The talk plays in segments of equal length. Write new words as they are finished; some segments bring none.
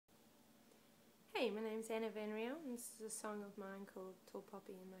Hi, my name's Anna van Riel, and this is a song of mine called Tall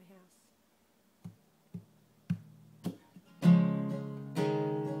Poppy in My House.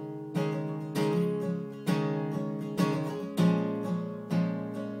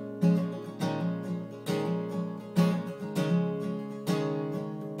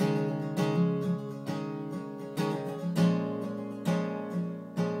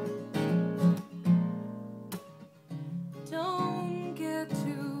 Don't get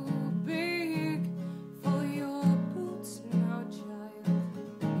too big for your boots now, child.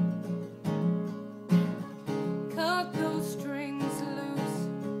 Cut those strings loose,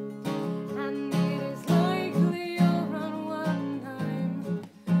 and it is likely you'll run one time.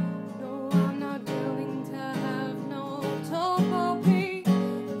 No, I'm not willing to have no tall poppy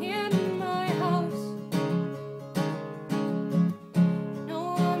in my house.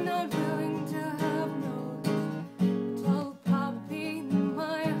 No, I'm not willing to have no tall poppy in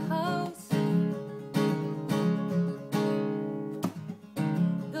my house.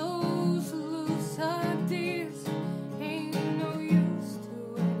 Those loose ideas ain't no use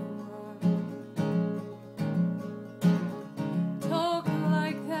to anyone. Talk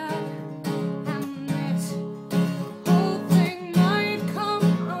like that, and this whole thing might come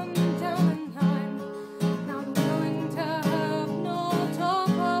undone in time. Not willing to have no tall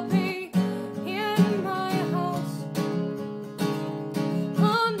poppy in my house.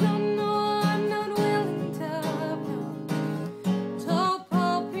 Oh no, no, I'm not willing to have no tall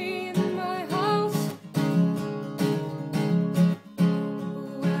poppy in my house.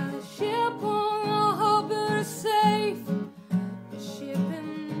 Well, the ship on the harbor is safe. The ship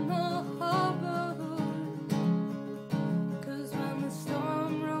in the harbor. 'Cause when the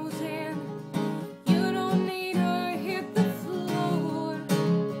storm rolls in, you don't need to hit the floor.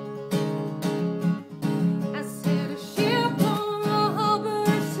 I said a ship on the harbor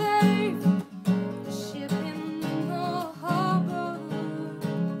is safe. A ship in the harbor.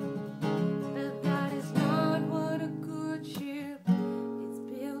 But that is not what a good ship is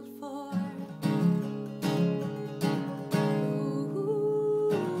built for.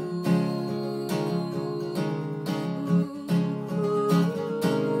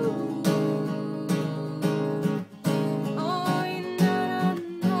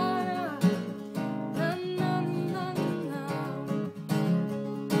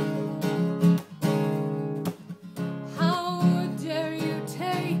 How dare you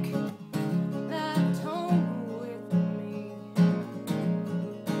take that tone with me?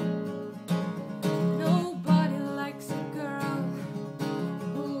 Nobody likes a girl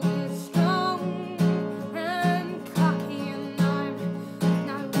who is strong and cocky, and I'm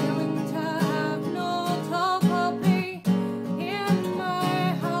not willing to have no tall poppy in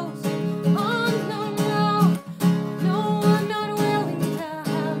my house. Oh no, no, no, I'm not willing to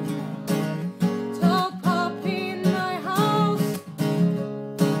have no tall poppy in my house.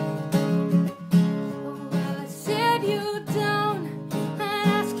 Well, I sit you down and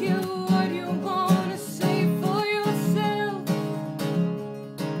ask you what you wanna say for yourself.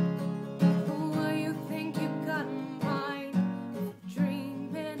 What you think you got in mind,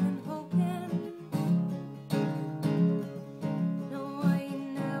 dreaming and hoping. No, I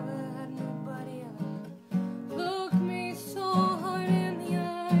ain't never had nobody ever look me so hard in the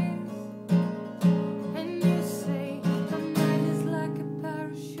eyes. And you say my mind is like a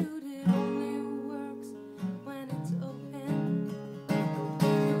parachute, it only works when it's open.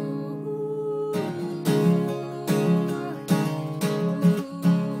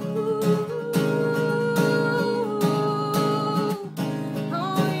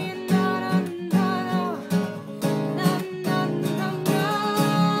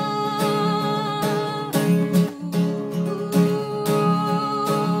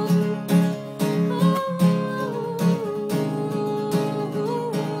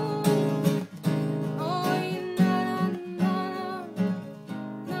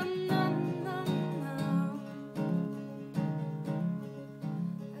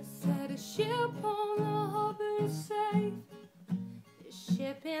 A ship on the harbor is safe. A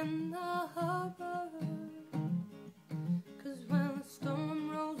ship in the harbor.